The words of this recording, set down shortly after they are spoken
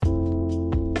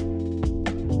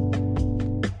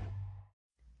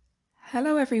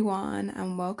Hello, everyone,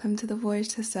 and welcome to the Voyage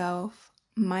to Self.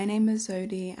 My name is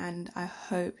Zodi, and I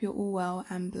hope you're all well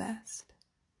and blessed.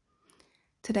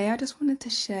 Today, I just wanted to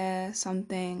share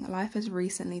something life has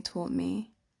recently taught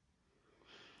me,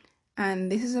 and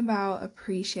this is about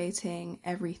appreciating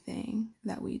everything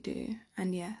that we do.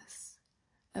 And yes,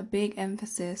 a big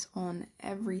emphasis on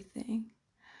everything.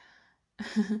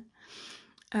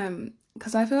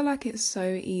 Because I feel like it's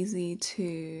so easy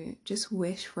to just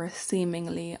wish for a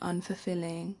seemingly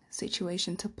unfulfilling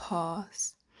situation to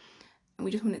pass. And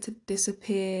we just want it to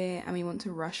disappear and we want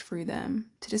to rush through them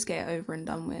to just get it over and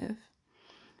done with.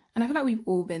 And I feel like we've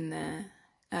all been there.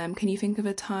 Can you think of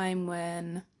a time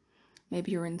when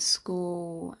maybe you're in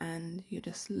school and you're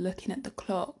just looking at the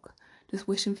clock, just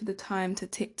wishing for the time to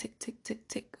tick, tick, tick, tick,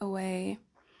 tick away?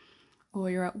 Or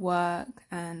you're at work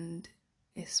and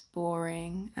it's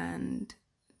boring and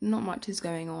not much is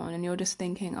going on and you're just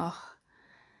thinking, oh,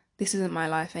 this isn't my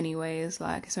life anyways,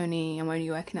 like I'm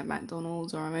only working at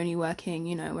McDonald's, or I'm only working,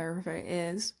 wherever it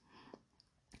is.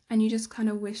 And you just kind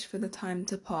of wish for the time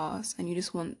to pass and you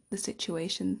just want the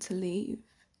situation to leave.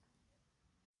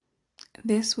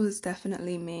 This was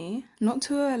definitely me, not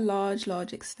to a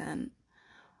large extent,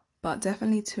 but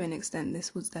definitely to an extent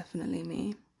this was definitely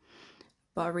me.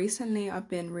 But recently I've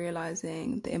been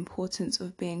realizing the importance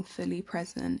of being fully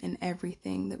present in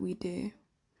everything that we do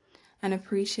and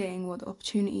appreciating what the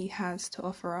opportunity has to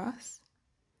offer us.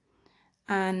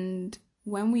 And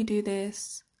when we do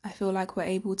this, I feel like we're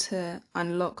able to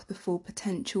unlock the full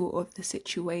potential of the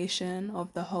situation,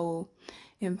 of the whole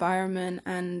environment,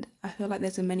 and I feel like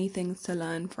there's many things to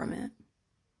learn from it.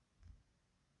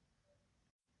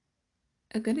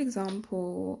 A good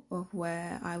example of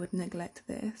where I would neglect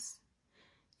this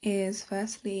is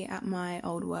firstly at my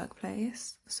old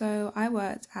workplace. So I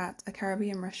worked at a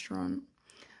Caribbean restaurant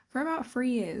for about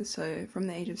 3 years, so from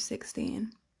the age of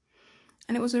 16.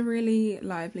 And it was a really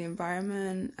lively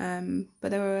environment,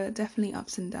 but there were definitely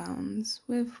ups and downs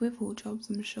with all jobs,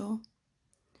 I'm sure.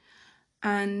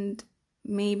 And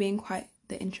me being quite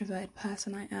the introverted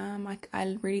person I am,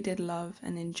 I really did love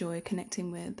and enjoy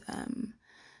connecting with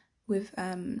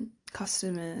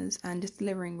customers and just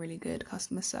delivering really good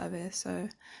customer service. So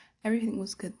everything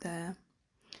was good there.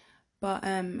 But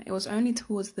it was only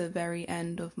towards the very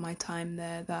end of my time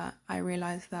there that I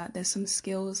realised that there's some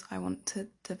skills I want to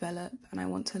develop and I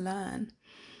want to learn.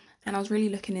 And I was really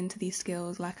looking into these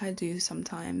skills like I do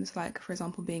sometimes, like, for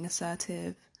example, being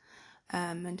assertive,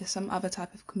 and just some other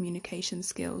type of communication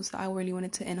skills that I really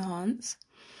wanted to enhance.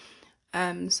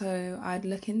 So I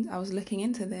was looking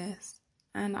into this.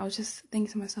 And I was just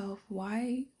thinking to myself,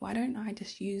 why don't I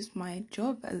just use my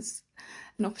job as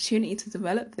an opportunity to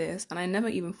develop this? And I never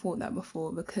even thought that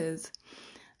before because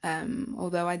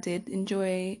although I did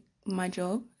enjoy my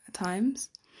job at times,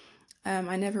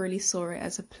 I never really saw it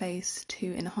as a place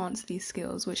to enhance these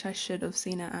skills, which I should have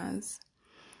seen it as.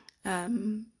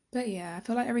 But yeah, I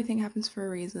feel like everything happens for a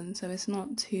reason, so it's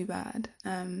not too bad.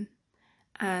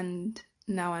 And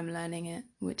now I'm learning it,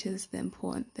 which is the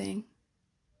important thing.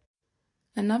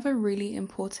 Another really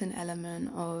important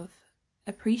element of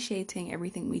appreciating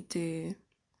everything we do,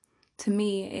 to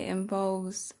me, it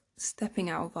involves stepping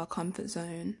out of our comfort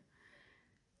zone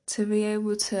to be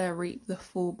able to reap the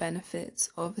full benefits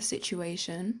of a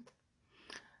situation.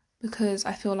 Because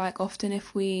I feel like often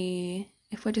if we're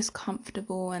just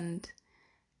comfortable and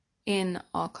within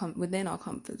our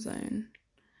comfort zone,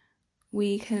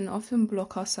 we can often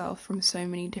block ourselves from so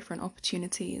many different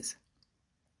opportunities.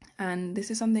 And this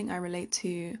is something I relate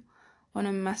to on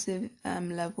a massive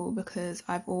level because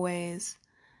I've always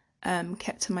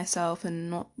kept to myself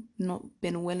and not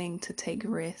been willing to take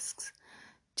risks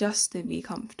just to be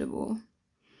comfortable.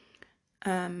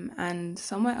 And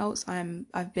somewhere else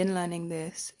I've been learning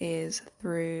this is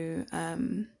through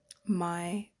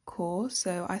my course.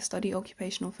 So I study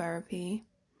occupational therapy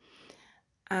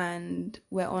and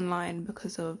we're online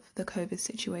because of the COVID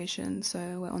situation.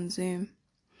 So we're on Zoom.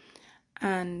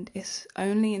 And it's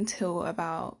only until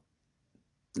about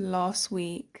last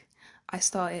week I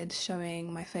started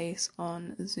showing my face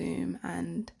on Zoom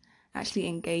and actually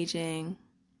engaging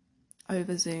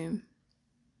over Zoom.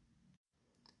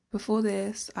 Before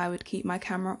this, I would keep my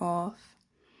camera off.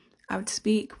 I would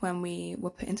speak when we were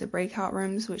put into breakout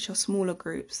rooms, which are smaller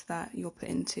groups that you're put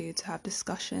into to have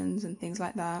discussions and things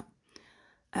like that.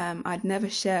 I'd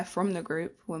never share from the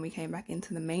group when we came back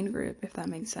into the main group, if that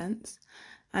makes sense.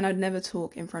 And I'd never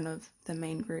talk in front of the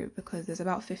main group because there's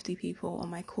about 50 people on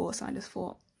my course. And I just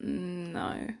thought,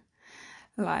 no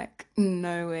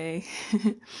way.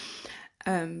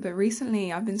 But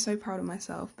recently I've been so proud of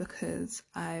myself because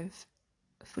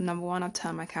for number one, I've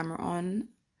turned my camera on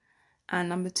And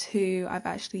number 2, I've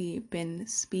actually been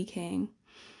speaking.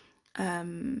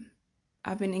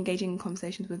 I've been engaging in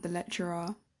conversations with the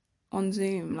lecturer on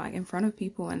Zoom, like in front of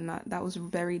people, and that was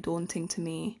very daunting to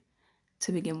me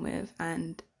to begin with.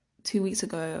 And 2 weeks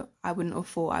ago, I wouldn't have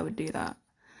thought I would do that.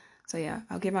 So yeah,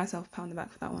 I'll give myself a pat on the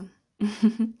back for that one.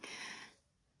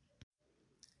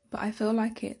 But I feel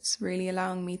like it's really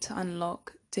allowing me to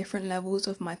unlock different levels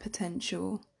of my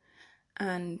potential,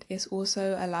 and it's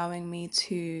also allowing me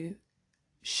to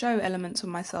show elements of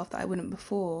myself that I wouldn't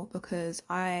before, because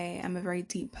I am a very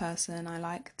deep person. I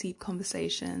like deep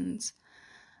conversations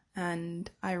and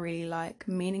I really like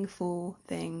meaningful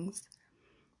things,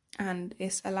 and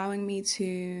it's allowing me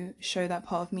to show that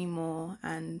part of me more,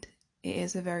 and it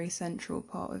is a very central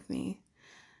part of me,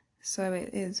 so it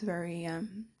is very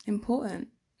important.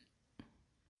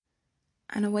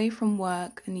 And away from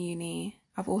work and uni,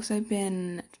 I've also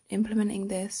been implementing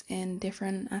this in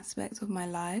different aspects of my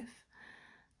life,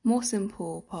 more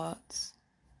simple parts.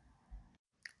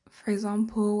 For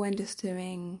example, when just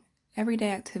doing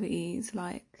everyday activities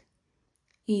like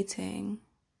eating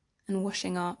and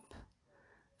washing up,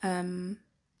 and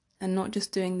not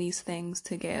just doing these things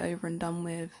to get over and done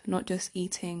with, not just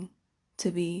eating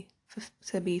to be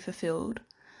fulfilled,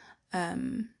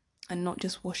 and not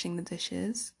just washing the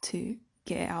dishes to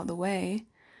get it out of the way,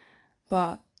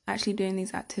 but actually doing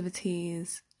these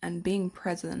activities and being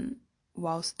present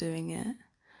whilst doing it.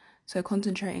 So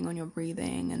concentrating on your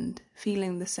breathing and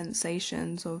feeling the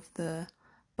sensations of the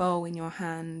bowl in your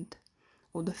hand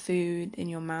or the food in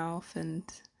your mouth, and,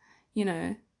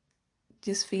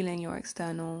 just feeling your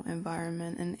external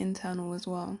environment and internal as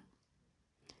well.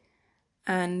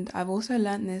 And I've also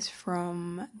learnt this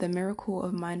from The Miracle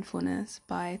of Mindfulness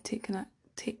by Thich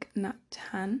Nhat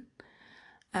Hanh.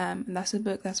 That's a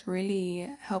book that's really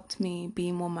helped me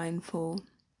be more mindful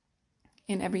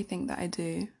in everything that I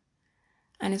do,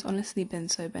 and it's honestly been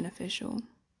so beneficial.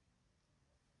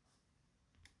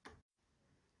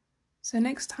 So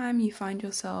next time you find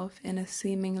yourself in a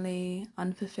seemingly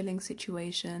unfulfilling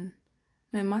situation,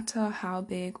 no matter how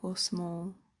big or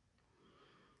small,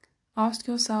 ask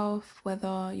yourself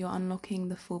whether you're unlocking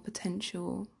the full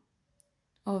potential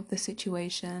of the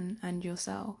situation and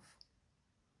yourself.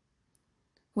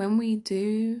 When we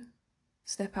do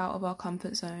step out of our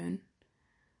comfort zone,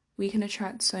 we can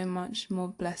attract so much more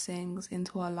blessings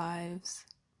into our lives,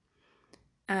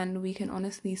 and we can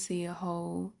honestly see a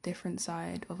whole different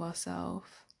side of ourselves.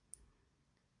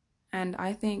 And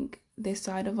I think this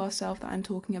side of ourselves that I'm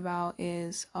talking about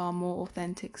is our more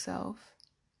authentic self.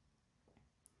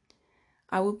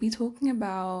 I will be talking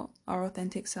about our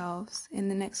authentic selves in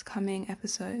the next coming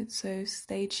episodes, so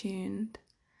stay tuned.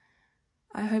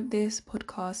 I hope this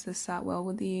podcast has sat well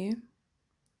with you.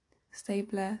 Stay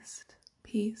blessed.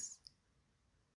 Peace.